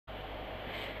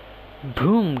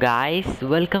Boom guys,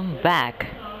 welcome back.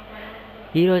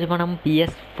 ఈరోజు మనం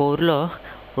PS4లో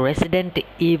resident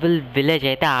evil village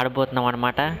అయితే ఆడబోతున్నాం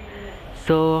అనమాట.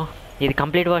 సో ఇది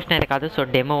కంప్లీట్ వర్షన్ అయితే కాదు, so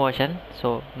demo version.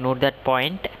 So note that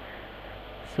point.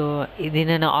 So ఇది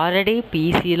నేను ఆల్రెడీ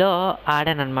పీసీలో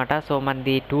ఆడాను అనమాట. సో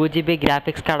మనది 2GB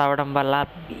గ్రాఫిక్స్ కార్డ్ అవ్వడం వల్ల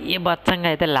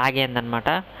బీభత్సంగా అయితే లాగ్ అయిందనమాట.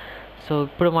 సో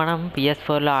ఇప్పుడు మనం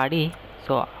PS4లో ఆడి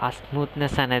సో ఆ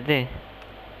స్మూత్నెస్ అనేది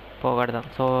పోగొడదాం.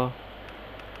 సో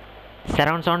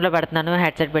సరౌండ్ సౌండ్లో పెడుతున్నాను,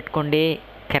 హెడ్సెట్ పెట్టుకోండి,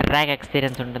 కెర్రాక్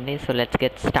ఎక్స్పీరియన్స్ ఉంటుంది. So let's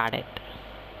get started.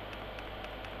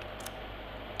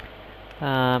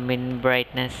 Min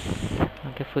brightness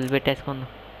okay, full పెట్టేసుకుందాం.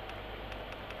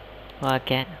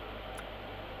 ఓకే,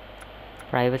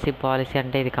 ప్రైవసీ పాలసీ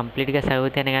అంటే ఇది కంప్లీట్గా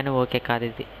చదివితేనే కానీ ఓకే కాదు.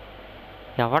 ఇది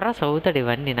ఎవడరా చదువుతాడు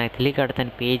ఇవన్నీ? నాకు తెలియక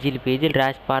కడతాను, పేజీలు పేజీలు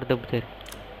రాసి పారదొబ్బుతారు.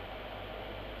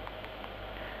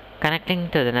 Connecting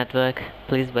to the network,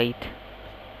 please wait.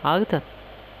 ఆగుతుంది.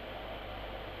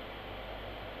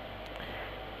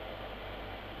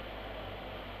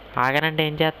 ఆగనంటే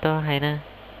ఏం చేస్తావు అయినా?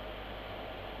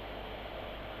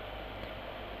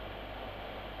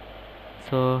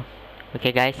 సో ఓకే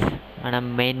గైస్, మనం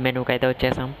మెయిన్ మెనూకి అయితే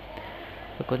వచ్చేసాం.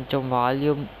 కొంచెం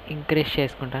వాల్యూమ్ ఇంక్రీజ్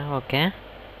చేసుకుంటా. ఓకే,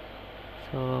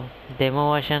 సో డెమో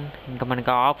వర్షన్, ఇంకా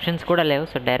మనకి ఆప్షన్స్ కూడా లేవు.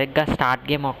 సో డైరెక్ట్గా స్టార్ట్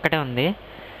గేమ్ ఒక్కటే ఉంది.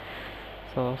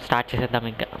 సో స్టార్ట్ చేసేద్దాం.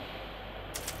 ఇంకా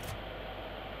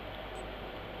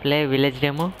play village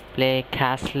demo, play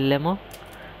క్యాస్ల్ demo,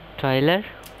 trailer,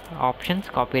 options,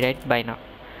 copyright by now.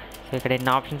 So ఇక్కడ ఎన్ని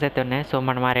ఆప్షన్స్ అయితే ఉన్నాయి. సో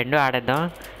మనం ఆ రెండు ఆడేద్దాం.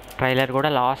 ట్రైలర్ కూడా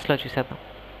లాస్ట్లో చూసేద్దాం.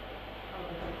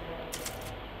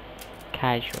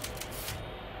 Casual.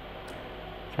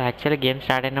 So actually game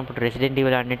start అయినప్పుడు రెసిడెంట్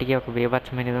ఈవిల్ అన్నిటికీ ఒక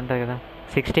బీభత్సమైనది ఉంటుంది కదా.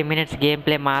 60 minutes గేమ్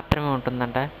ప్లే మాత్రమే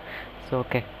ఉంటుందంట. సో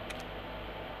ఓకే,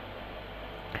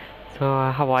 సో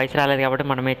ఆ వాయిస్ రాలేదు కాబట్టి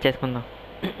మనం ఏం చేసుకుందాం.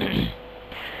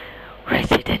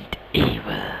 Resident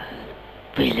evil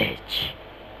village.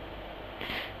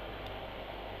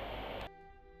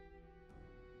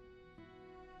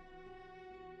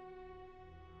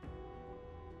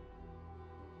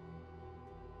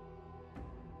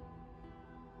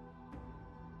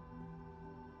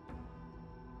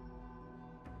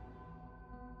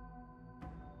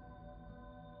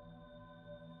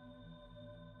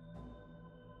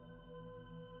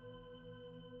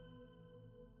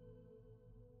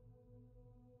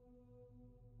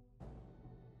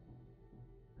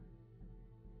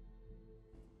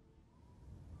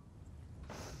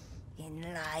 In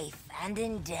life and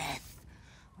in death,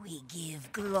 we give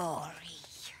glory.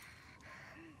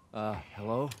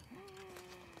 Hello?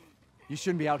 You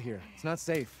shouldn't be out here. It's not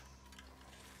safe.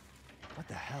 What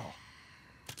the hell?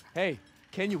 Hey,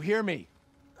 can you hear me?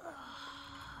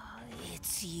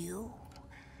 It's you,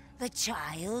 the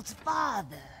child's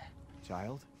father.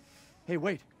 Child? Hey,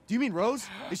 wait. Do you mean Rose?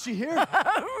 Is she here?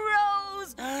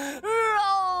 Rose!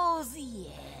 Rose,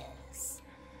 yes.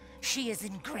 She is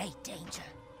in great danger.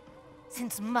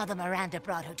 Since Mother Miranda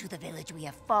brought her to the village, we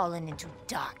have fallen into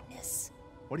darkness.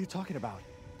 What are you talking about?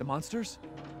 The monsters?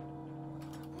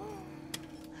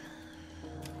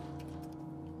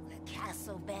 The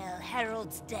castle bell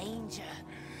heralds danger.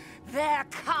 They're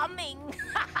coming!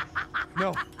 No.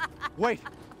 Wait.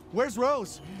 Where's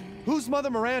Rose? Who's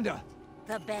Mother Miranda?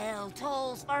 The bell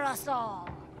tolls for us all.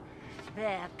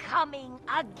 They're coming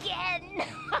again!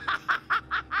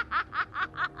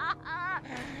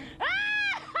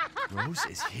 Rose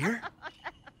is here?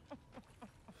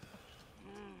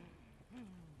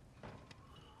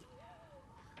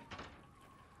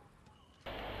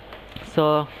 So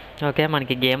okay,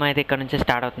 మనకి game అయితే ఇక్కడ నుంచి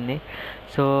start అవుతుంది.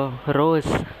 So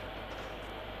rose,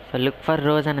 so look for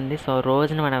rose అని ఉంది. So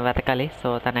రోజ్ని మనం వెతకాలి.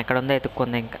 So తను ఎక్కడ ఉందో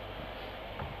ఎత్తుక్కుంది. ఇంకా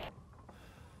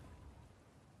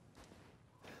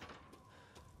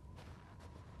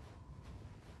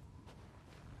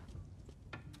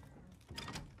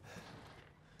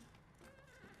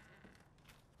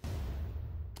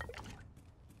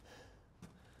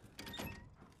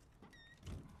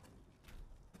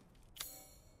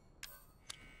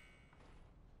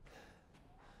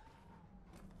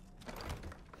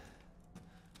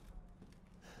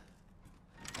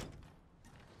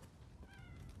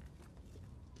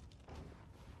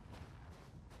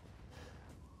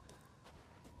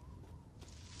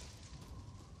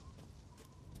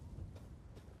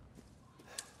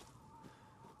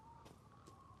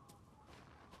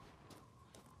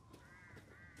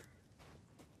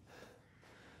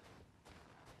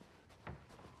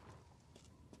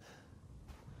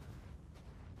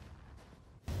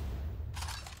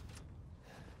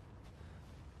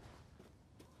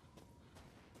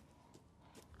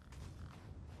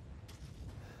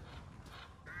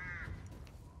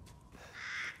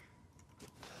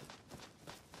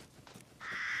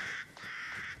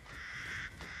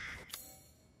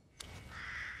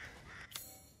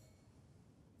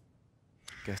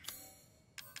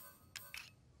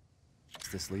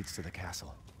this leads to the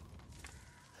castle.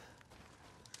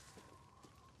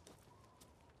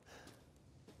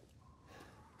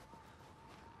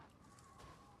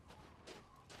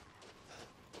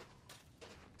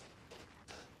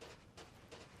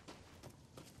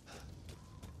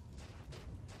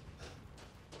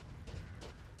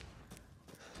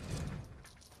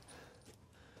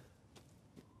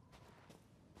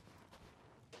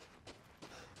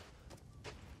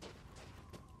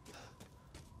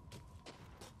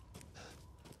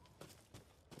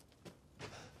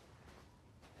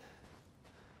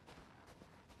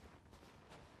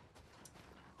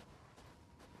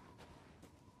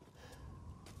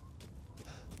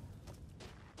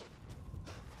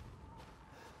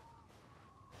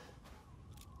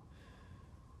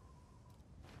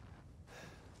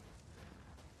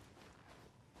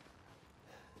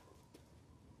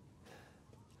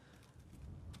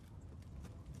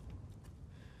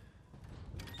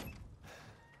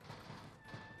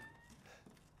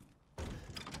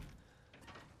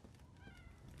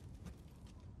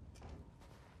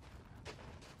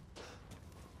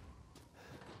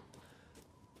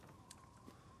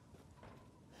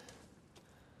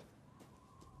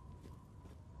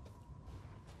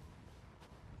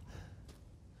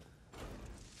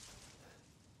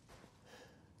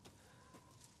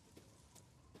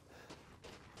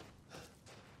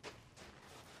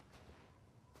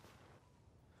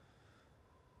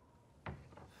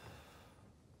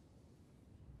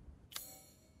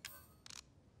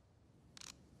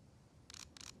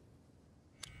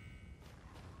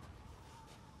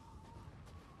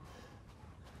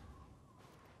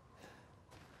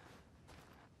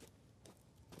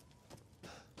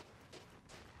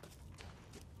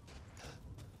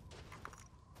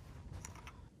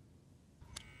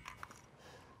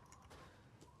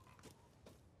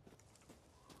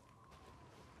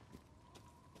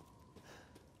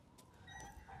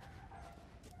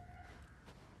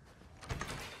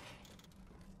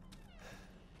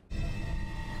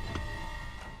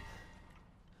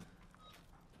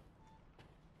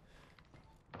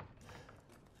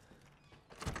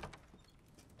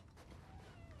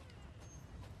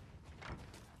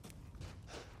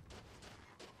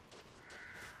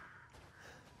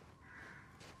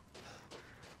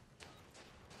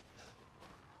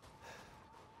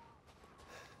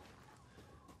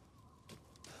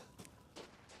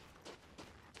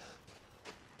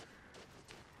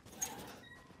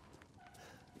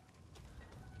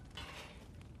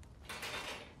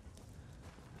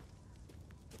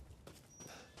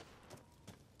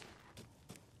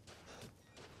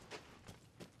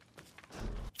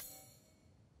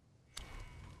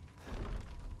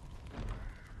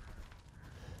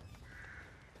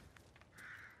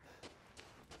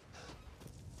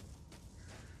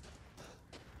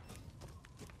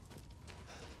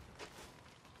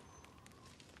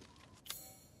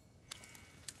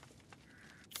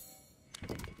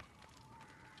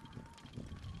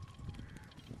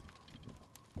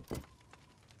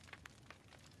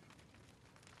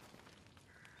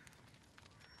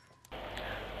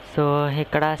 So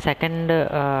ఇక్కడ సెకండ్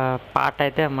పార్ట్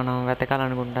అయితే మనం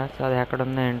వెతకాలనుకుంటా. సో అది ఎక్కడ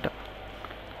ఉందో ఏంటో.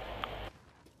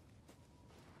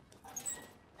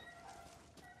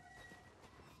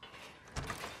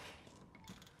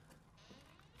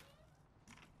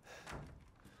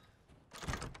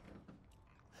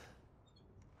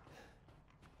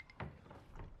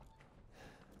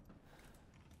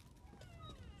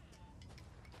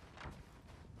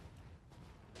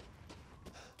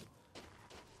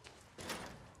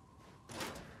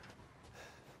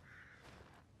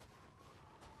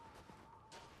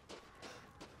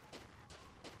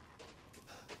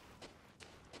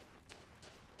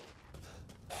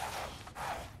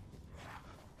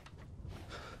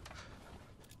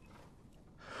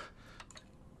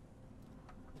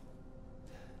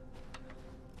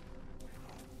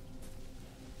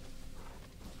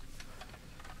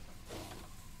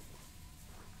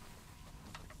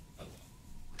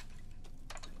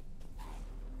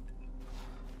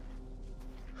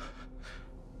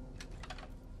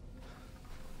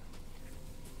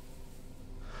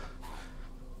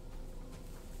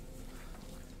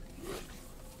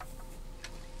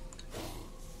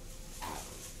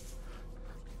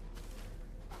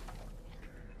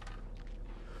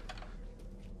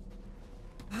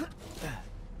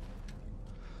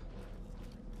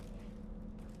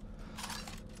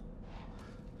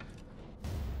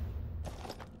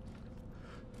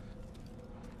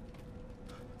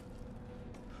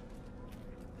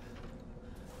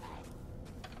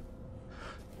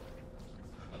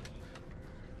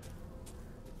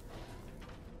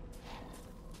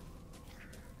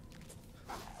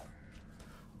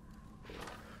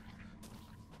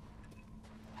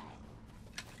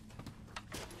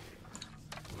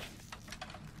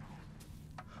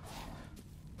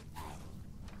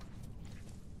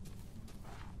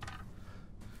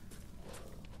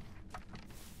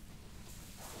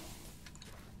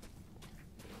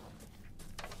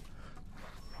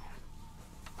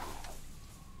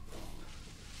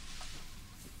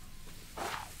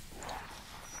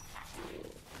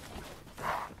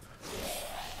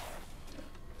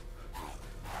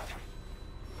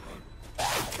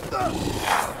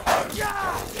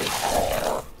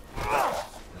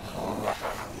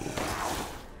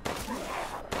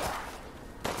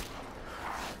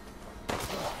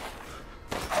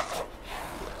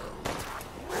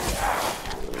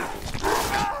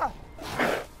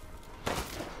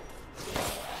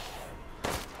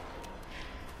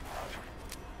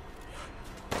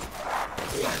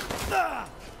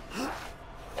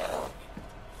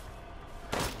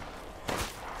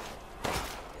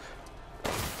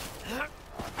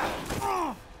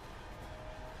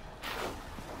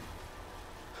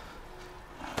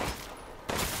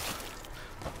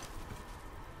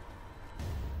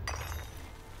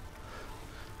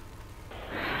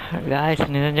 గాయస్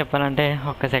నిజం చెప్పాలంటే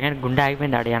ఒక్క సెకండ్ గుండె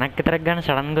ఆగిపోయింది. ఆడు వెనక్కి తిరగగానే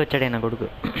సడన్గా వచ్చాడు నా కొడుకు.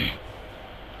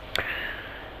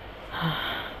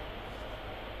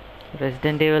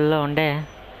 రెసిడెంట్ ఈవిల్లో ఉండే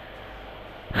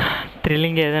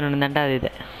థ్రిల్లింగ్ ఏదైనా ఉందంటే అది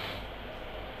ఇదే.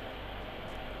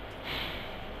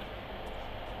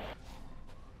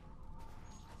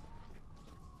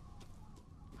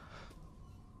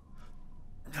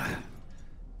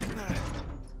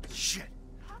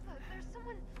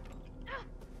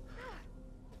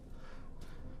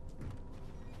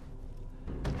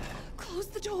 Close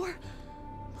the door,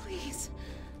 please.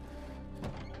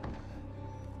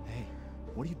 Hey,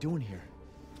 what are you doing here?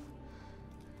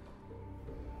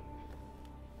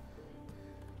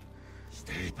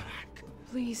 Stay back.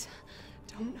 Please,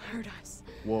 don't hurt us.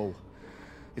 Whoa.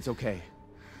 It's okay.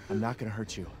 I'm not gonna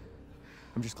hurt you.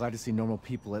 I'm just glad to see normal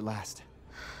people at last.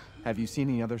 Have you seen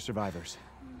any other survivors?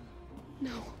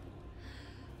 No.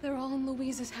 They're all in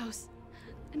Louisa's house.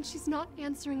 And she's not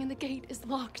answering and the gate is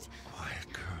locked. Quiet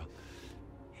girl.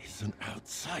 He's an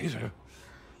outsider.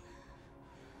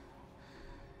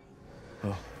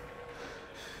 Oh.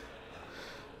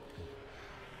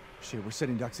 Shit, we're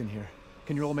sitting ducks in here.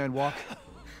 Can your old man walk?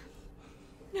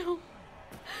 No.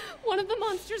 One of the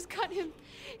monsters cut him.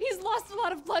 He's lost a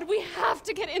lot of blood. We have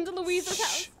to get into Louisa's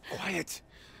house. Quiet.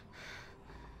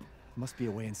 Must be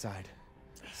a way inside.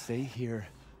 Stay here.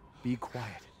 Be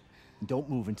quiet. And don't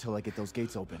move until I get those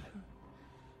gates open.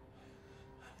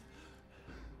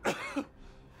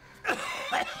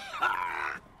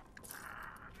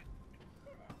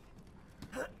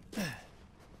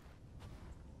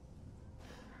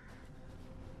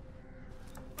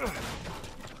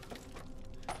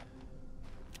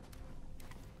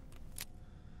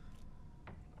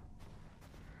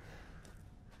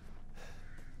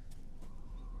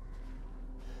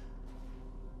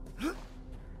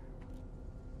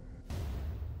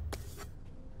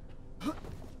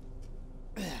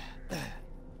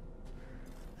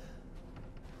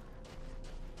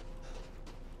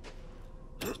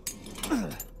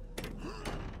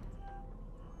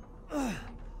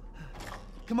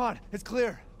 Come on, it's clear.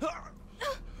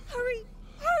 Hurry!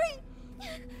 Hurry!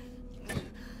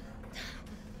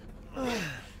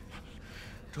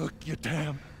 Took your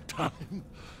damn time.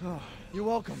 Oh, you're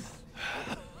welcome.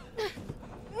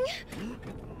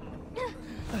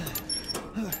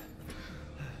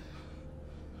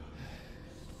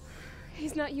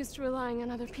 He's not used to relying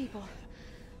on other people.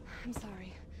 I'm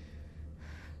sorry.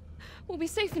 We'll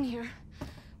be safe in here,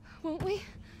 won't we?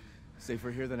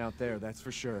 Safer here than out there, that's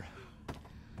for sure.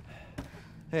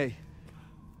 Hey,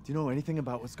 do you know anything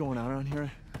about what's going on around here?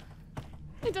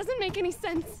 It doesn't make any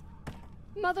sense.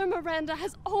 Mother Miranda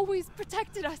has always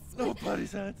protected us.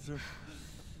 Nobody's answer.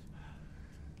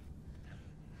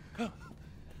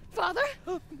 Father?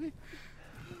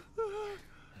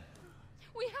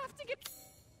 We have to get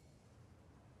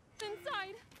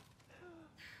inside.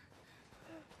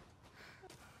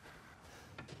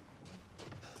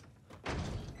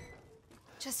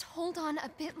 Just hold on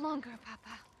a bit longer,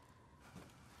 Papa.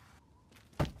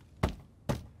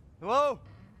 Hello?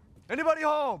 Anybody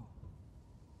home?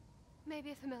 Maybe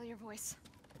a familiar voice.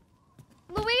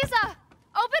 Louisa!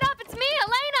 Open up! It's me,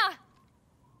 Elena!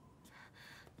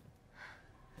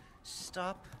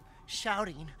 Stop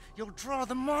shouting. You'll draw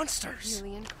the monsters.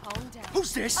 Julian, calm down.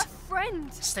 Who's this? A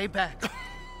friend! Stay back.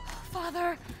 Father!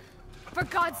 For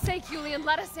God's sake, Julian,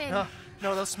 let us in. No,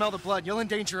 they'll smell the blood. You'll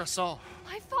endanger us all.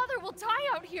 My father will die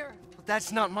out here. But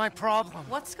that's not my problem.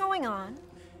 What's going on?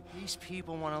 These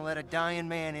people want to let a dying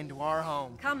man into our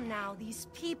home. Come now, these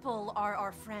people are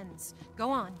our friends. Go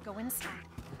on, go inside.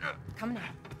 Come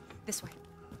now, this way.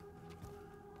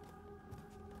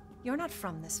 You're not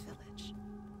from this village.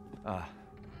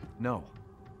 No.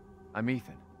 I'm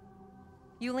Ethan.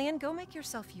 Julian, go make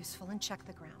yourself useful and check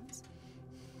the grounds.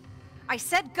 I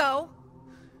said go!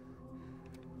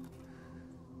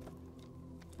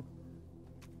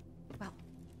 Well,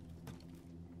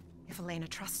 if Elena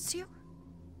trusts you,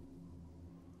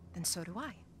 then so do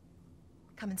I.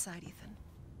 Come inside, Ethan.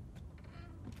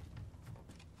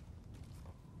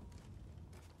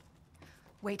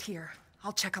 Wait here.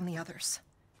 I'll check on the others.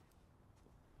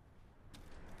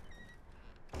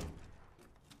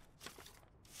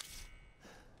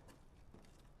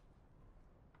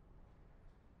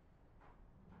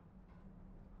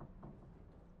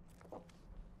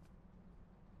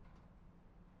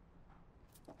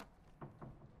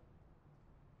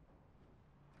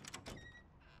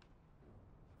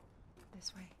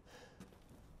 This way.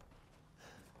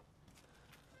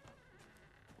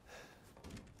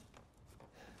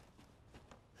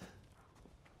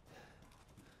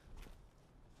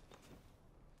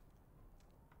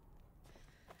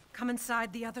 Come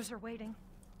inside, the others are waiting.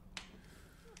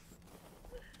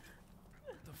 What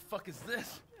the fuck is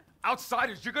this?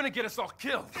 Outsiders, you're gonna get us all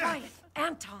killed. Quiet,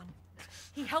 Anton.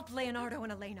 He helped Leonardo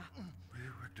and Elena. We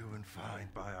were doing fine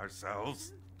by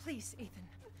ourselves. Please, Ethan,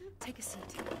 take a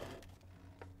seat.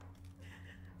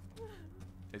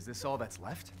 Is this all that's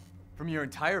left? From your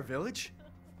entire village?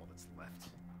 All that's left.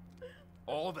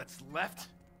 All that's left?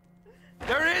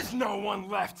 There is no one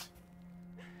left!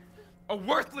 A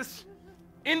worthless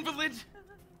invalid,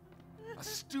 a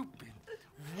stupid,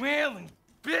 wailing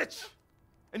bitch!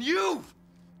 And you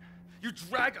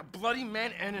drag a bloody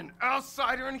man and an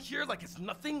outsider in here like it's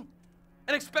nothing?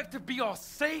 And expect to be all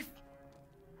safe?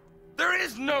 There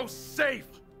is no safe!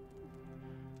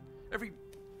 Every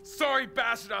sorry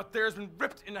bastard out there has been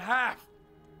ripped in half.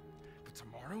 But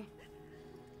tomorrow?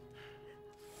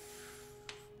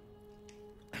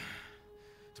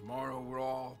 Tomorrow we'll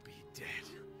all be dead.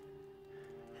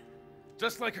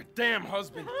 Just like her damn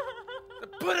husband.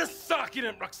 Put a sock in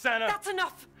it, Roxana! That's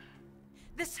enough!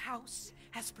 This house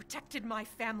has protected my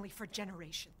family for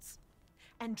generations.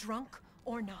 And drunk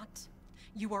or not,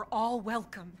 you are all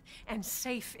welcome and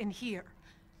safe in here.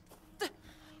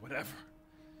 Whatever.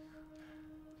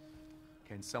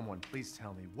 Can someone please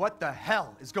tell me what the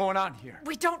hell is going on here?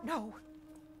 We don't know.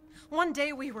 One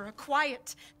day we were a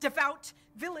quiet, devout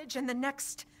village, and the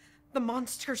next, the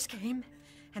monsters came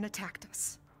and attacked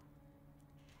us.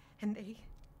 And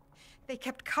they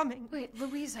kept coming. Wait,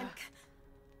 Louisa.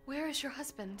 Where is your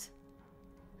husband?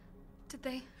 Did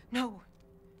they? No.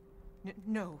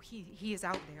 No, he is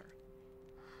out there.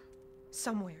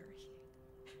 Somewhere.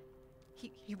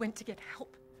 He went to get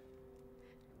help.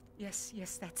 Yes,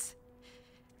 that's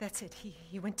it.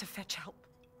 He went to fetch help.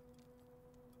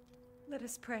 Let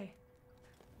us pray.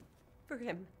 For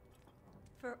him.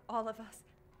 For all of us.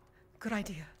 Good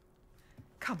idea.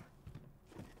 Come.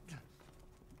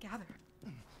 Gather.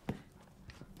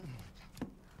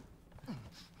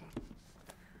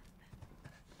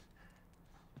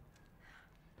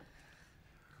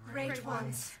 Great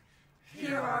ones,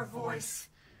 hear our voice.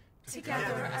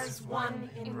 Together as one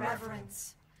in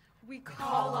reverence, we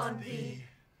call on thee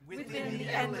within the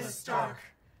endless dark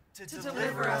to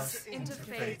deliver us into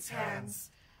fate's hands.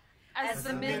 As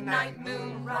the midnight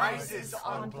moon rises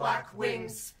on black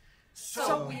wings,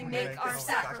 so we make our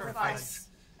sacrifice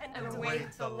and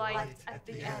await the light at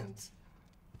the end.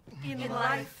 In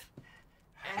life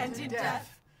and in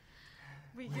death,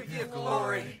 we give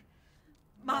glory.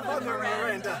 Mother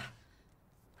Miranda.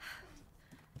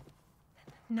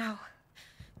 Now,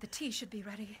 the tea should be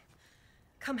ready.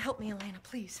 Come help me, Elena,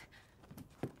 please.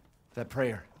 That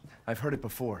prayer, I've heard it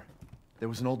before. There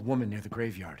was an old woman near the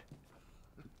graveyard.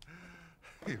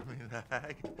 You mean the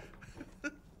hag?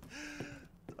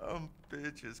 Dumb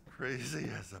bitch is crazy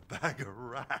as a bag of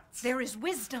rats. There is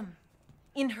wisdom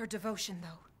in her devotion,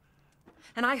 though.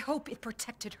 And I hope it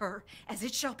protected her as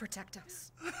it shall protect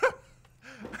us. What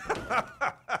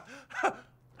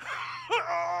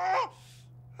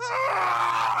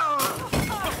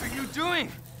are you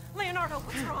doing? Leonardo,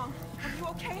 what's wrong? Are you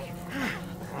okay?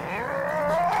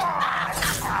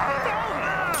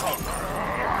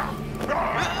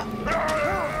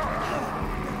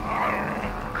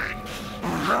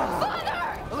 Father!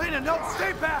 Elena, no,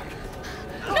 stay back!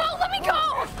 No, let me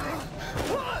go!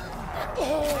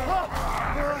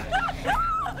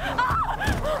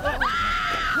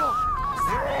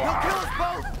 He'll kill us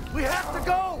both! We have to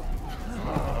go!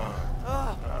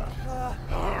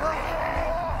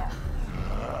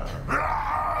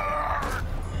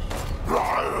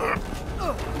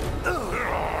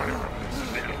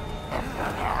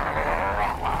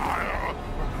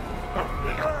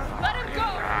 Let him go!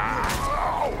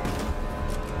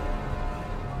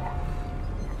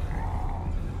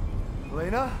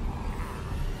 Elena?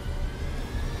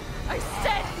 I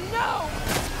said no!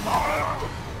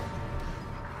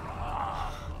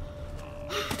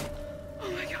 Oh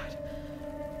my God.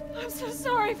 I'm so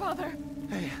sorry, Father.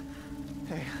 Hey,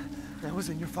 that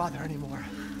wasn't your father anymore.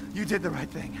 You did the right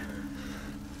thing.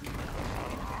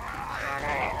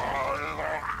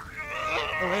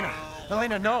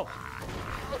 Elena, no!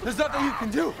 There's nothing you can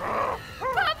do!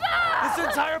 Papa! This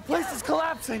entire place is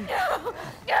collapsing!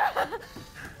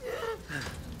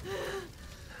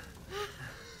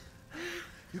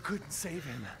 You couldn't save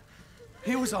him.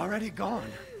 He was already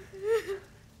gone.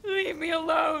 Leave me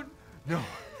alone. No,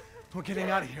 we're getting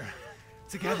out of here.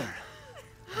 Together.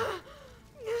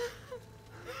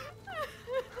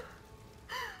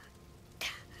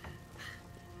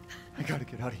 I gotta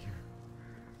get out of here.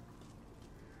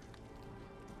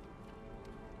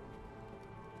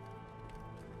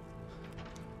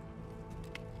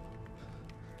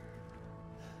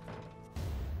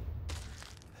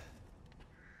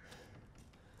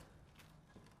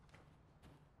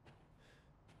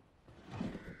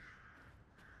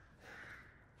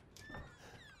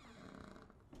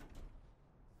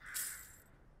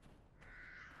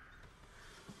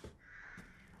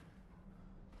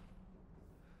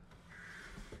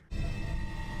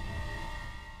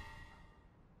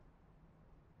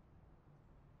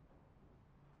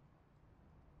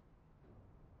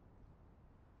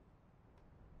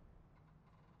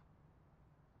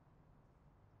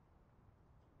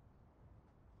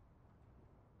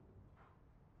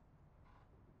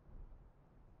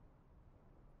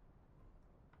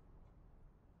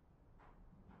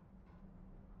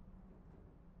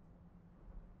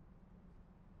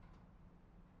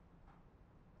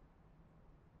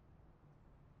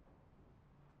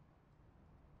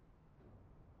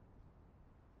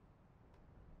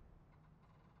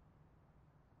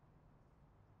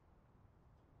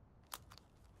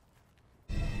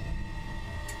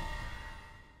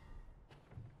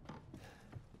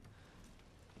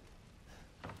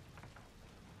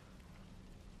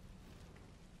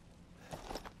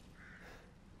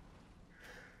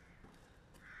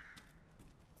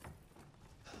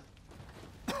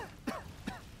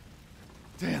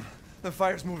 Damn, the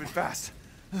fire's moving fast.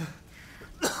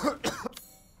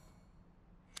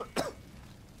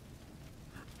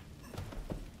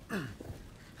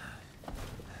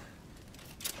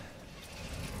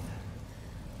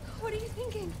 What are you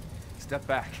thinking? Step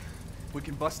back. We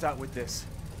can bust out with this.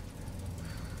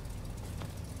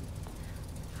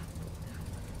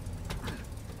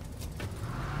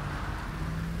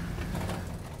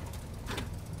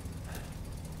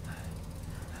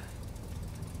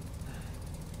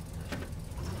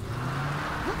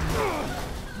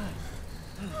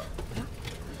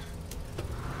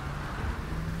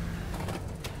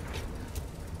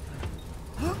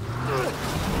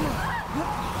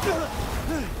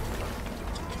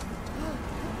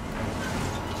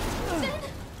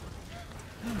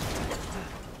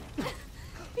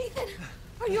 Ethan,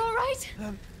 are you all right?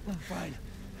 I'm fine.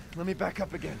 Let me back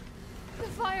up again. The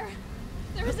fire.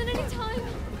 There isn't any time.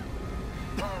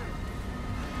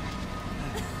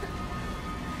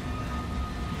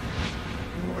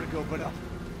 Nowhere to go but up.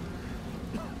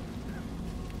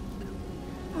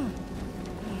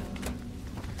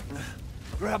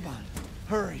 Grab on.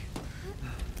 Hurry.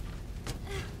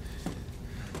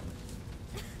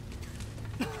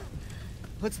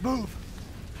 Let's move.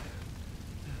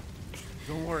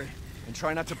 Don't worry, and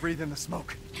try not to breathe in the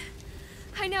smoke.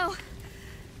 I know.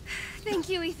 Thank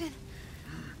you, Ethan.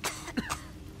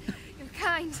 You're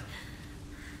kind.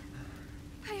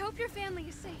 I hope your family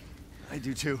is safe. I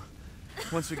do too.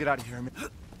 Once we get out of here,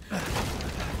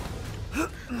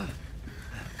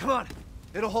 come on,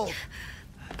 it'll hold.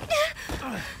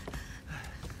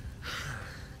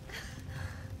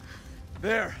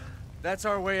 There, that's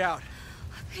our way out.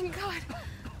 Thank God.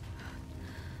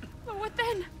 But what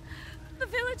then? The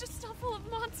village is still full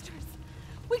of monsters.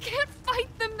 We can't fight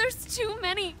them. There's too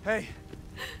many. Hey,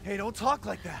 don't talk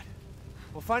like that.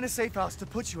 We'll find a safe house to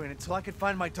put you in until I can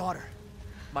find my daughter.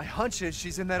 My hunch is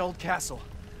she's in that old castle.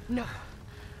 No.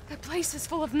 That place is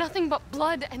full of nothing but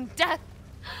blood and death.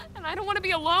 And I don't want to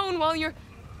be alone while you're...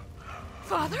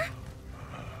 Father?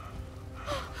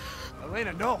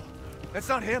 Elena, no. That's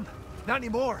not him. Not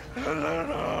anymore. He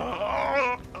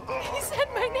said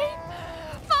my name.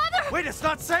 Father! Wait, it's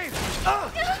not safe!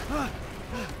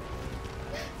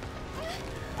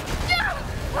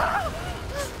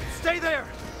 Stay there!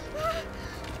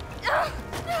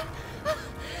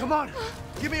 Come on,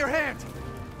 give me your hand!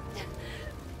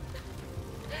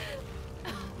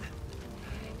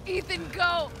 Ethan,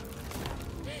 go!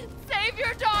 Save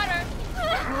your daughter!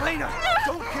 Elena,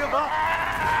 don't give up!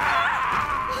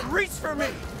 Reach for me!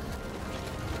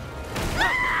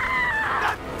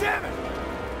 God damn it!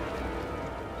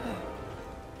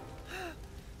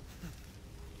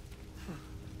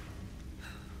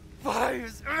 Why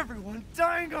is everyone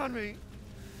dying on me?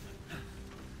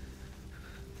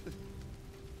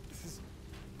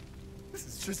 This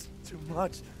is just too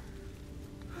much.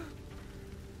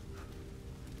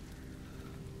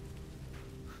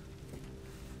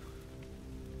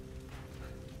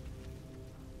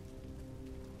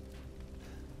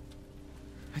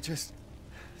 I just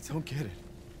don't get it.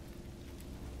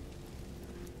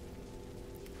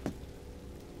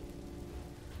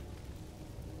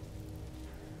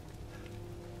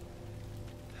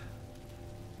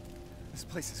 This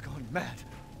place has gone mad.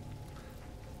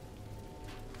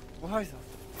 Why the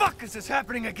fuck is this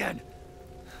happening again?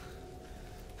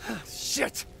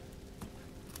 Shit!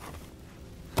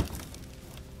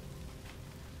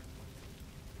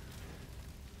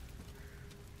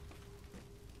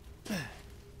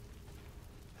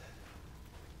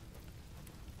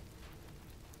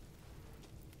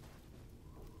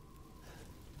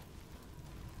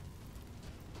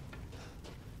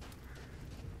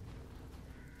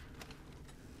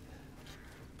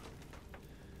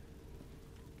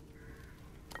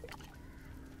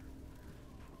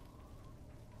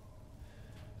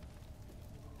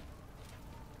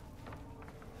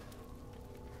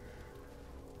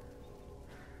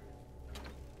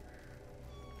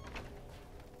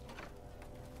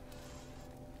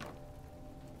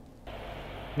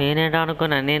 నేనేంటో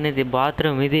అనుకున్నా, నేను ఇది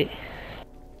bathroom ఇది.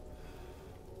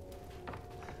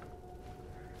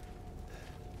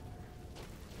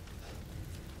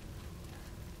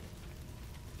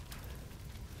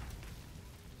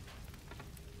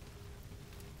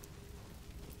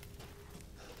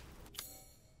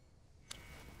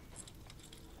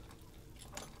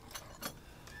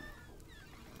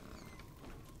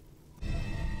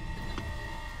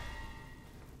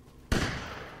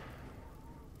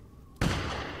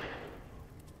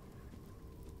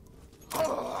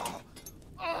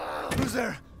 Who's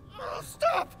there?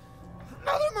 Stop!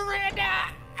 Mother Miranda!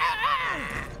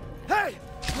 Hey!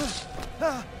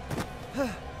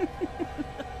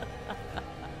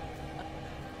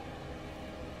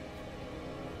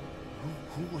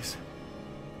 Who was...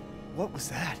 What was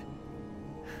that?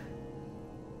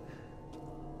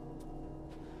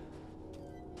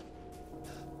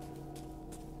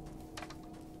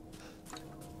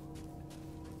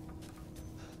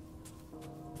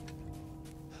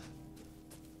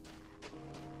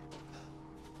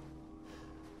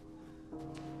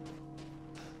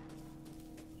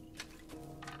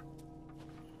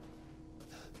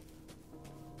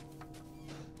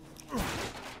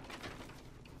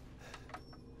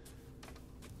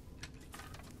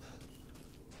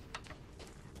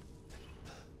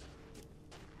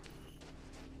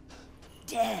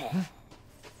 Death.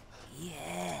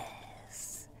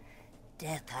 Yes.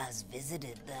 Death has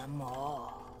visited them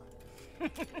all.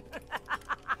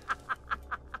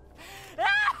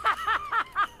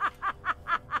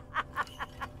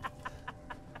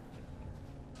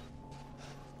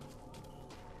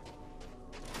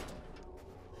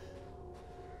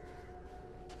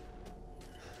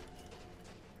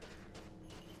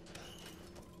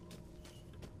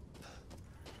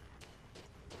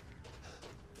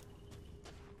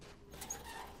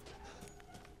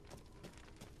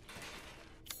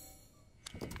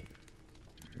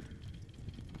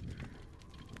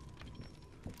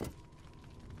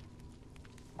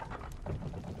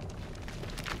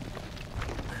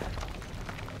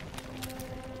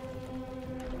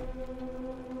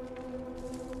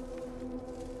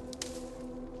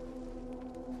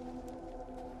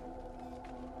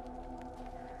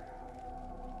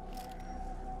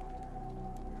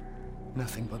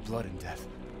 Nothing but blood and death.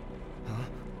 Huh?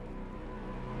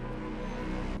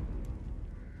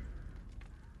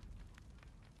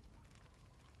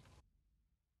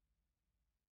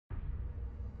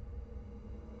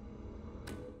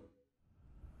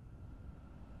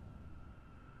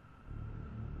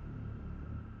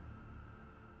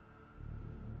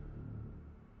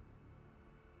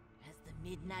 As the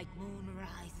midnight moon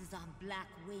rises on black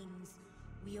wings,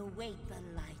 we await the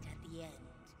light at the end.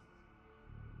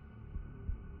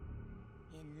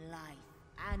 In life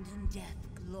and in death,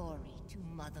 glory to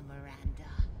Mother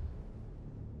Miranda.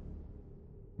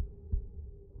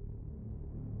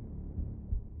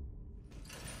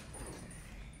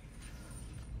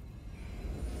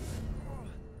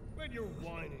 When you're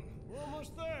whining, we're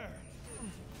almost there.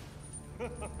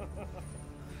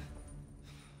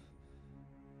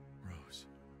 Rose,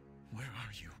 where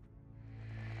are you?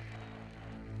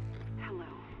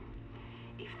 Hello.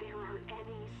 If there are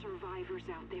any survivors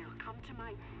out there, come to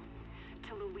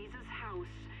Louisa's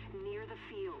house near the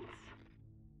fields.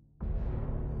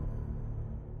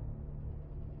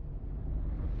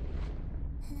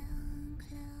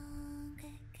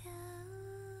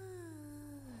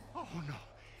 Oh no,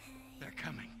 they're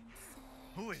coming.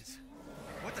 Who is?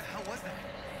 What the hell was that?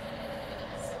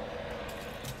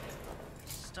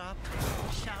 Stop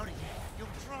shouting.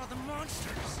 You'll draw the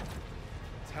monsters.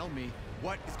 Tell me,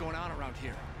 what is going on around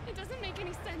here? It doesn't make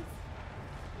any sense.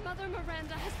 Mother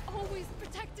Miranda has always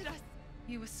protected us.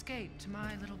 You escaped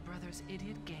my little brother's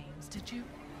idiot games, did you?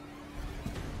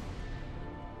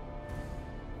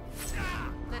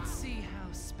 Let's see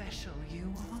how special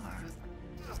you are.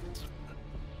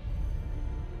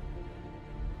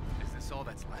 Is this all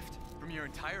that's left? From your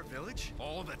entire village?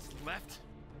 All that's left?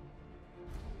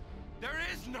 There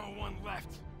is no one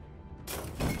left!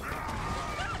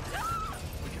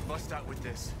 We can bust out with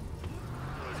this.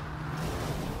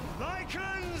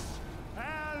 Lycans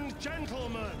and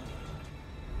gentlemen,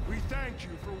 we thank you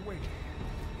for waiting.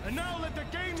 And now let the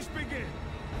games begin!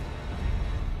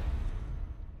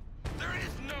 There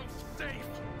is no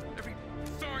safe! Every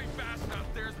sorry bastard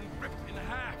out there has been ripped in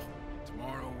half.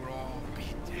 Tomorrow we'll all be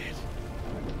dead.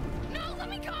 No, let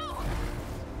me go!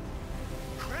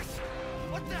 Chris?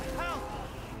 What the hell?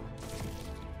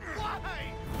 Why?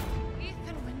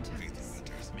 Ethan Winters.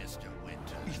 Mr.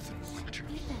 Winter. Ethan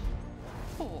Winters.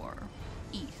 Poor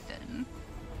Ethan.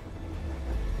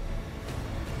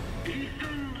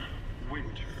 Ethan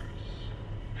Winters.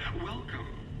 Welcome.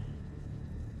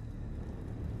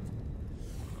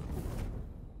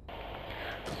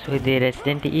 So ఇది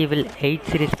resident evil 8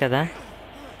 series కదా,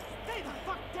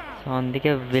 so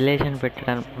అందుకే village అని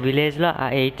పెట్టాను. విలేజ్లో ఆ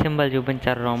 8 symbol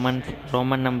చూపించారు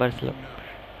Roman నెంబర్స్లో.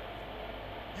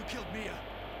 You killed Mia.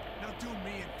 Now do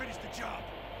me and finish the job.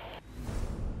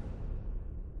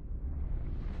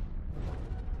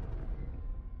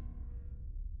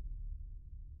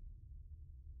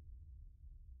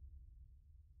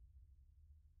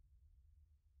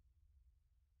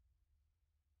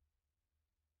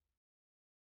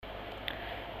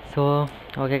 So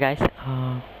okay guys,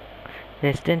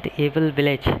 resident evil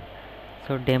village.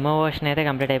 So demo version అయితే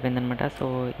complete అయిపోయిందనమాట. సో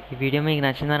ఈ వీడియో మీకు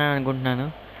నచ్చిందని అనుకుంటున్నాను.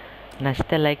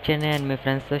 నచ్చితే లైక్ చేయండి అండ్ మీ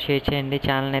ఫ్రెండ్స్తో షేర్ చేయండి.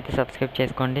 ఛానల్ని అయితే సబ్స్క్రైబ్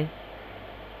చేసుకోండి.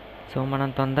 సో మనం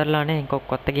తొందరలోనే ఇంకొక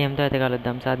కొత్త గేమ్తో అయితే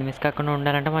కలుద్దాం. సో అది మిస్ కాకుండా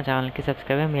ఉండాలంటే మా ఛానల్కి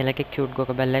సబ్స్క్రైబ్ అయ్యి మీలకి క్యూట్గా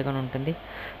ఒక బెల్ ఐకాన్ ఉంటుంది.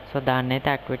 సో దాన్ని అయితే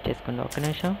యాక్టివేట్ చేసుకోండి. ఒక్క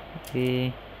నిమిషం,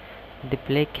 ఇది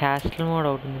ప్లే క్యాస్టిల్ మోడ్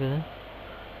అవుతుంది కదా,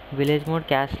 విలేజ్ మోడ్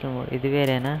క్యాస్టిల్ మోడ్ ఇది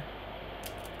వేరేనా?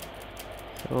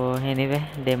 సో ఎనీవే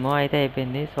డెమో అయితే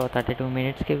అయిపోయింది. సో 32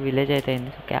 minutesకి విలేజ్ అయితే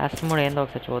అయింది. సో క్యాస్టిల్ మోడ్ ఏందో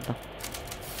ఒకసారి చూద్దాం.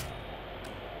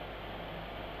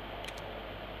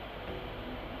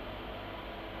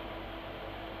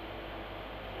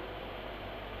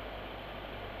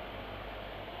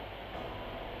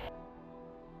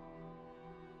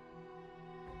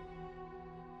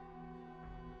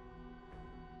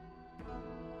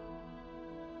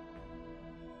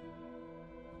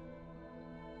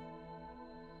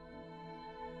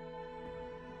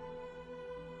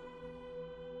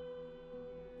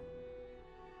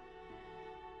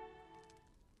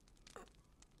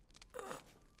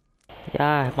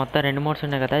 మొత్తం 2 మోడ్స్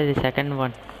ఉన్నాయి కదా, ఇది సెకండ్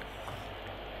వన్.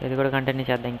 ఇది కూడా కంటిన్యూ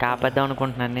చేద్దాం. ఇంకా ఆపేద్దాం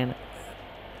అనుకుంటున్నాను నేను.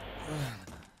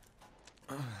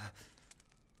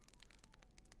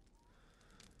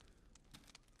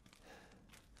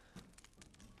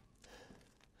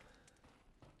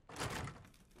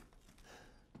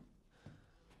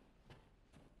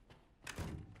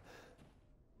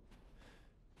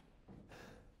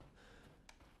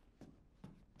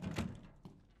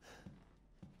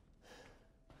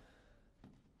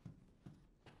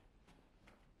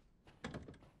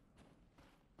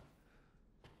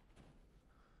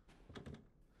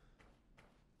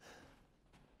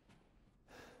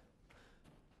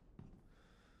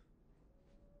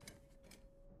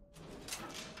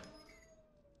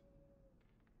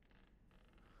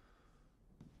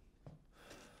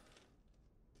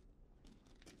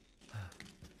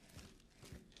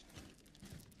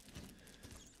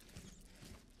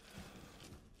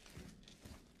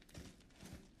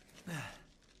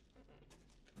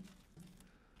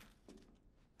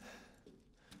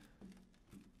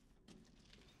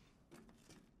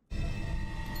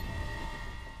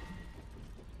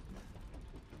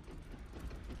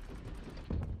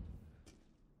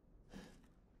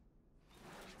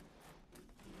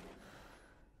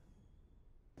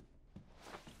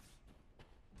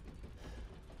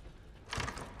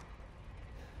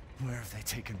 Where have they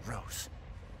taken Rose?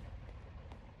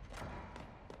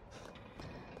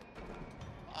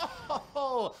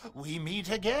 Oh, we meet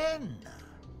again.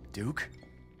 Duke,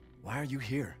 why are you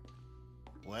here?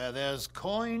 Where there's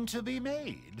coin to be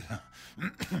made.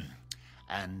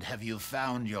 And have you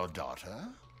found your daughter?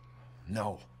 No.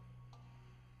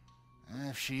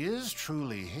 If she is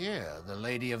truly here, the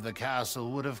lady of the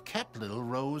castle would have kept little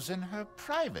Rose in her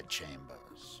private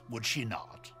chambers, would she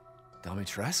not?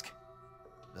 Dimitrescu?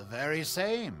 The very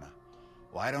same.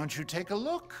 Why don't you take a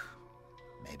look?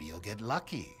 Maybe you'll get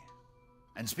lucky.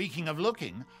 And speaking of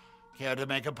looking, care to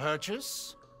make a purchase?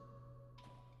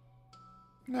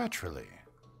 Naturally.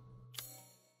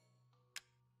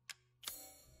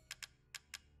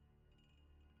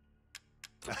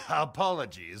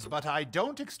 Apologies, but I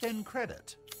don't extend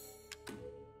credit.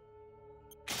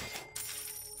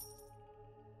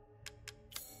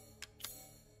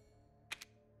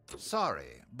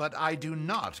 Sorry, but I do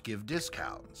not give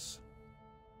discounts.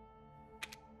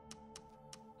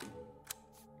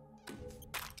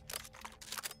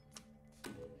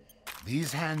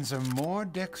 These hands are more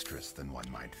dexterous than one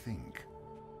might think.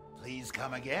 Please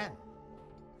come again.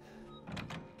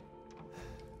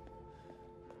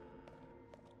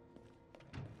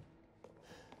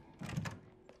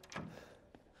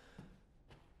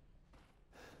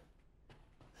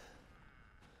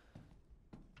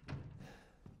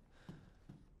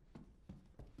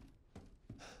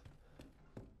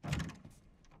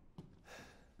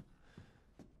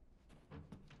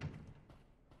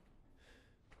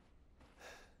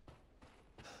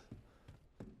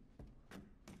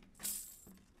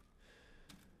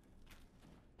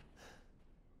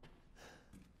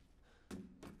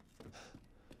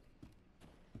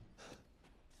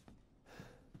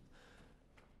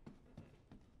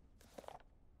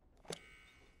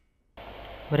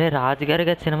 ఒరే రాజుగారి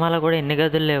గది సినిమాలో కూడా ఎన్ని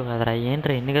గదులు లేవు కదరా,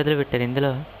 ఏంట్రా ఎన్ని గదులు పెట్టారు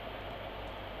ఇందులో?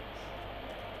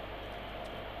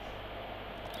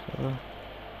 సో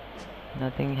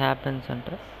నథింగ్ హ్యాపెన్స్ అంట.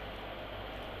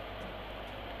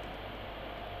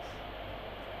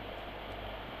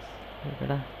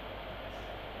 ఇక్కడ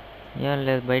ఏం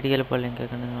లేదు, బయటికి వెళ్ళిపోవాలి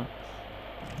ఇంకెక్కడ.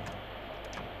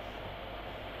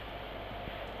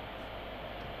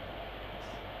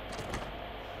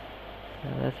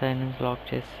 సైడ్ నుంచి లాక్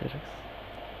చేస్తారు.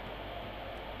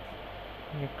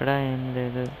 ఇక్కడ ఏం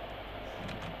లేదు.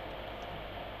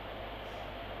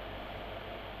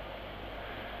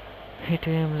 ఇటు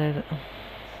ఏం లేదు.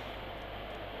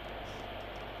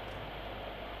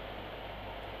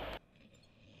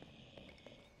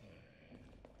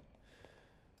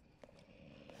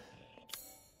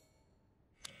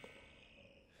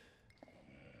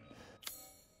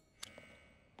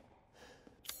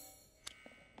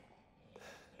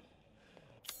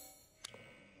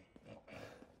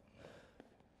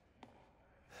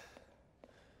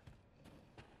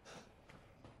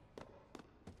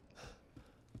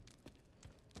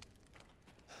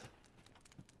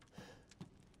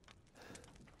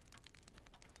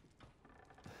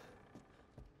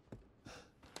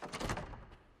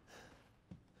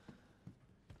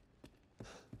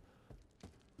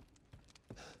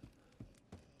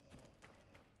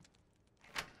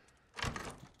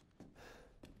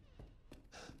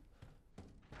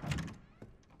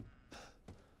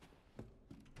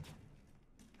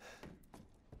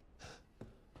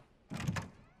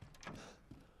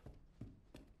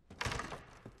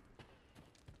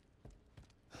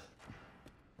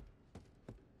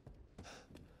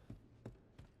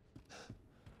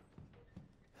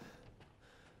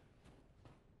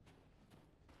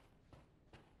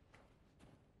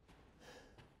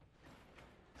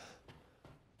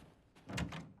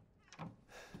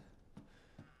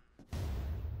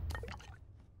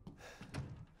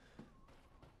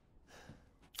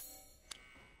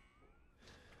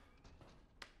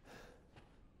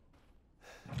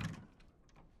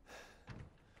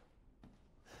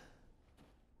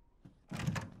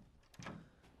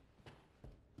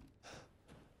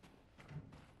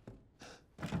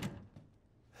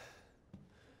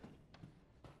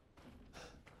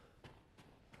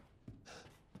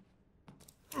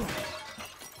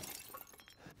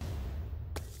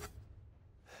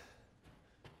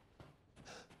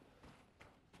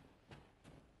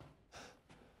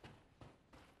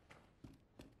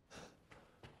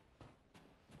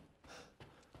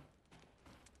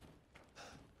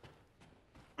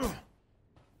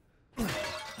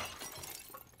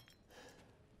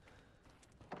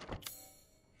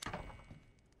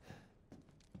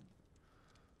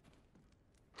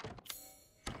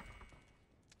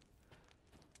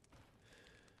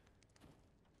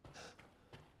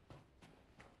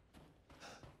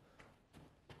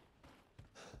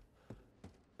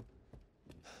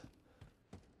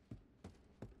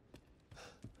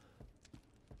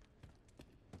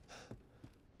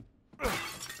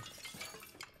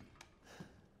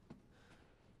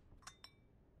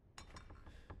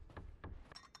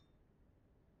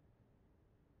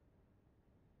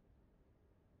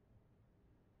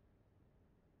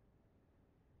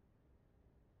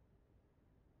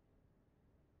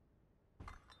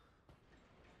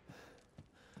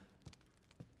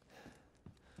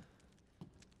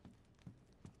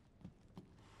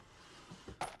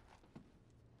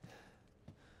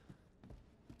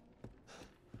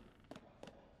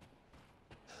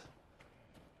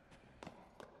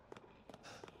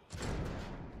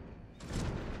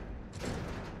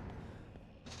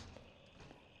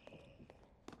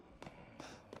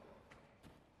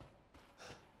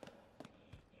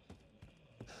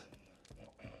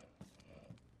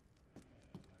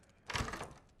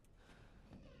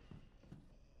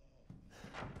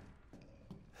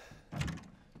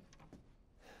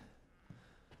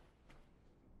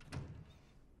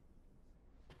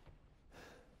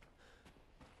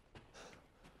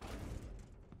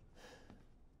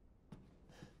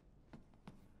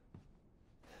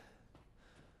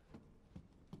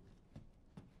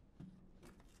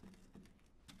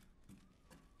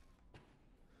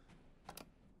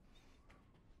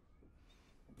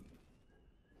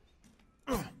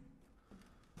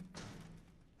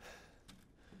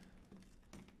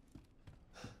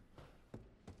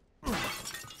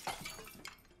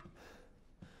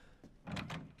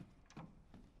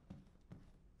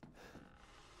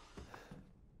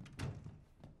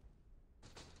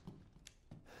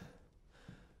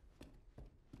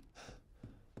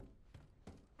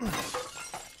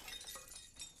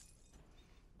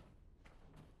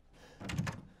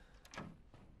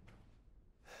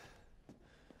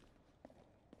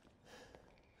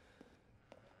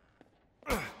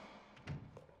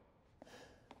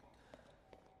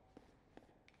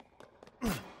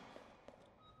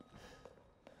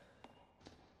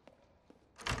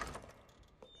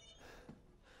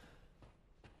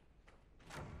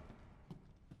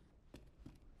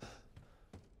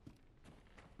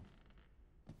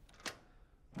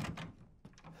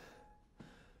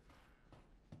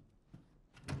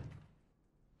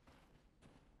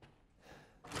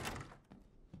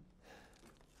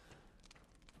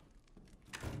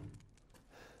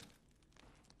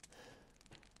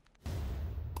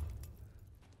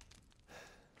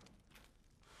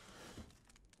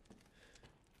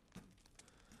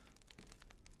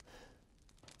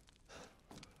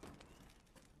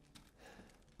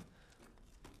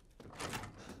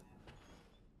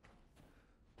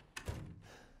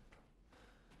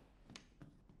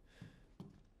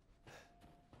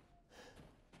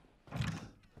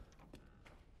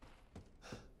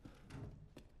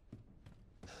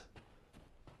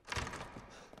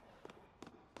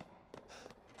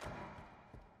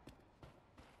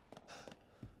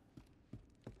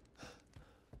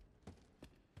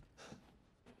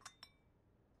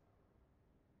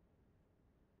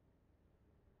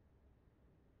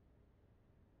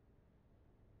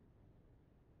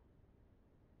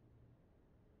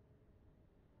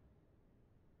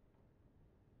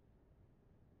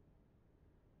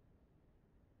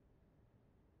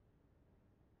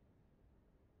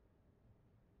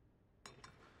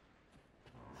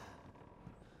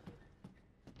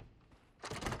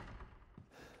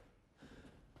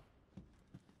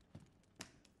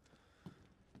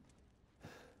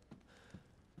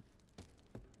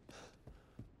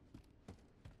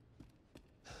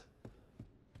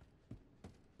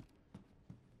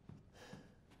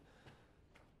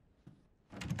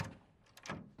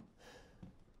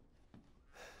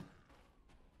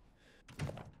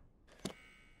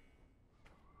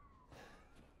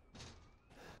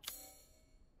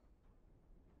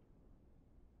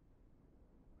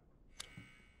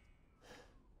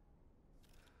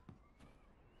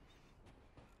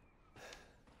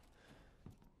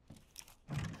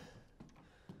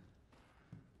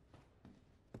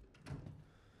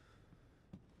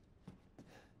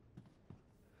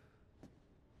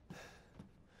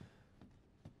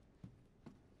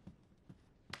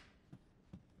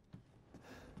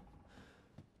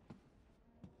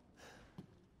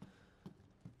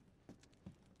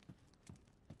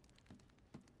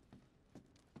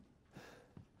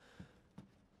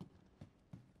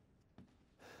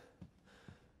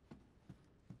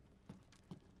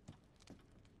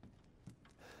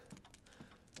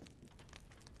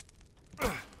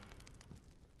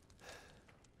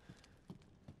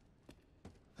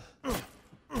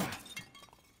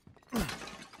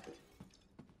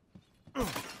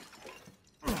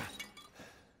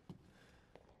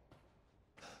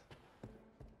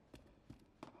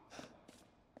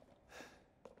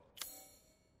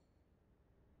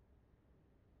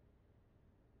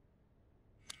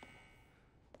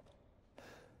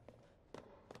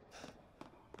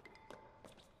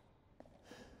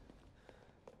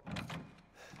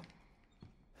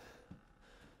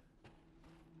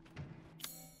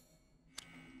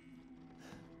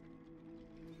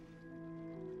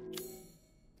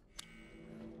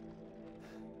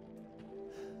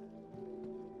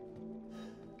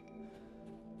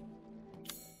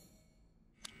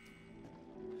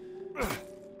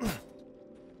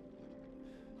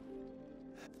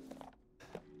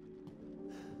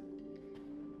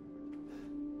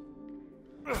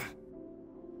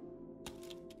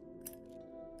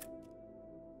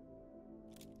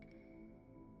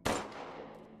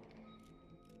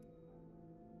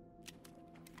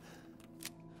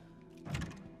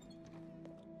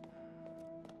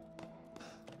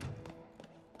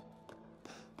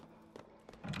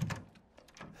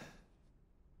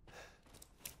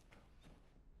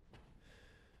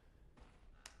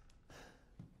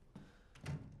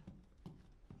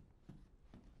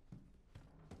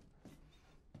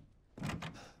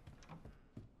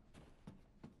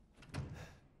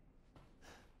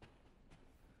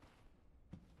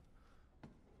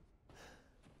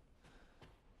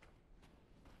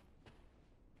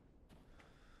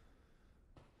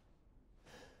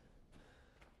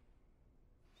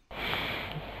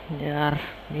 యార్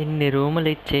ఇన్ని రూములు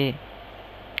ఇచ్చి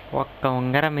ఒక్క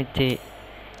ఉంగరం ఇచ్చి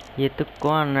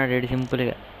ఎత్తుక్కో అన్నాడు వీడు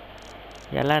సింపుల్గా.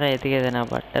 ఎలా రైతుకేది నా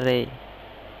బట్టరే.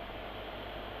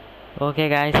 ఓకే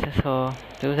గాయస్, సో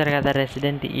చూసారు కదా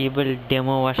రెసిడెంట్ ఈవిల్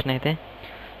డెమో వర్షన్ అయితే.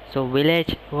 సో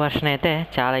విలేజ్ వర్షన్ అయితే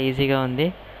చాలా ఈజీగా ఉంది.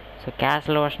 సో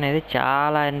క్యాస్ల్ వర్షన్ అయితే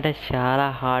చాలా అంటే చాలా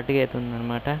హార్డ్గా అవుతుంది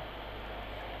అనమాట.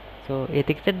 సో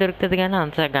ఎతికితే దొరుకుతుంది కానీ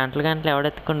అంత గంటలు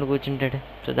ఎవడెత్తుಕೊಂಡು కూర్చుంటాడు.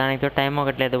 సో దానికి టైం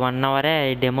ఒకట్లేదు, 1 అవరే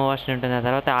ఈ డెమో వర్షన్ ఉంటుంది, ఆ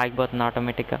తర్వాత ఆగిపోతుంది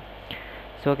ఆటోమేటిక్గా.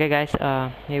 సో ఓకే గాయస్,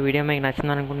 ఈ వీడియో మీకు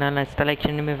నచ్చింది అనుకుంటున్నాను. నచ్చితే లైక్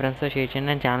చేయండి, మీ ఫ్రెండ్స్తో షేర్ చేయండి,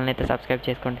 నేను ఛానల్ అయితే సబ్స్క్రైబ్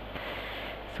చేసుకోండి.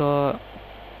 సో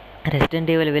రెసిడెంట్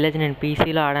ఈవిల్ విలేజ్ నేను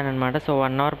పీసీలో ఆడాను అనమాట. సో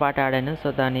 1 అవర్ పాటు ఆడాను. సో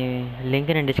దాని లింక్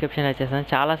నేను డిస్క్రిప్షన్లో వచ్చేసాను.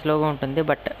 చాలా స్లోగా ఉంటుంది,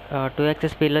 బట్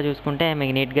 2x స్పీడ్లో చూసుకుంటే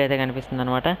మీకు నీట్గా అయితే కనిపిస్తుంది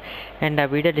అనమాట. అండ్ ఆ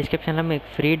వీడియో డిస్క్రిప్షన్లో మీకు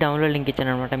ఫ్రీ డౌన్లోడ్ లింక్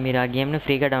ఇచ్చాను అనమాట. మీరు ఆ గేమ్ని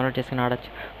ఫ్రీగా డౌన్లోడ్ చేసుకుని ఆడొచ్చు.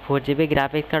 4GB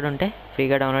గ్రాఫిక్స్ కార్డ్ ఉంటే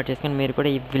ఫ్రీగా డౌన్లోడ్ చేసుకుని మీరు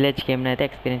కూడా ఈ విలేజ్ గేమ్ని అయితే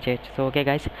ఎక్స్పీరియన్స్ చేయొచ్చు. సో ఓకే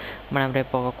గైస్, మనం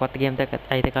రేపు ఒక కొత్త గేమ్తో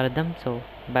అయితే కలుద్దాం. సో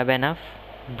బై బై నా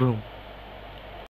బూమ్.